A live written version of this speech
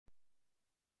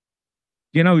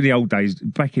You know, the old days,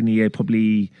 back in the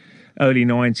probably early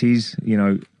 90s, you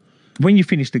know, when you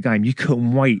finished the game, you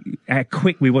couldn't wait how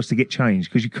quick we was to get changed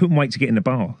because you couldn't wait to get in the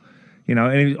bar, you know.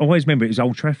 And I always remember it was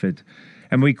Old Trafford.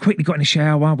 And we quickly got in the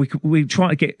shower. We tried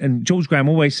to get, and George Graham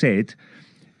always said,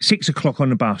 6 o'clock on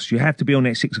the bus. You have to be on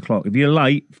there at 6 o'clock. If you're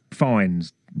late,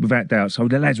 fines, without doubt. So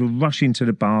the lads would rush into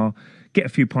the bar, get a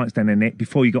few pints down their neck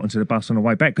before you got onto the bus on the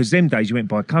way back. Because them days you went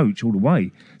by coach all the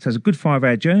way. So it's a good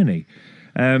 5-hour journey.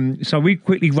 So we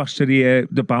quickly rushed to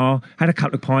the bar, had a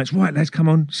couple of pints. Right, lads, come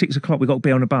on, 6 o'clock, we've got to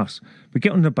be on the bus. We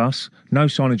get on the bus, no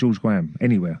sign of George Graham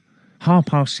anywhere.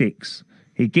 6:30,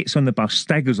 he gets on the bus,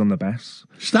 staggers on the bus.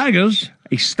 Staggers?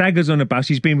 He staggers on the bus.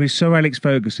 He's been with Sir Alex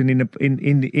Ferguson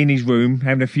in his room,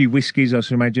 having a few whiskies, I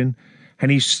should imagine.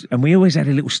 And we always had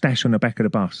a little stash on the back of the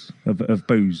bus of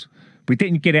booze. We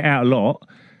didn't get it out a lot.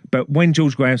 But when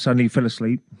George Graham suddenly fell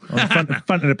asleep on the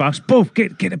front of the bus, boom,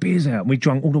 get the beers out. And we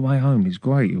drank all the way home. It was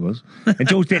great, it was. And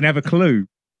George didn't have a clue.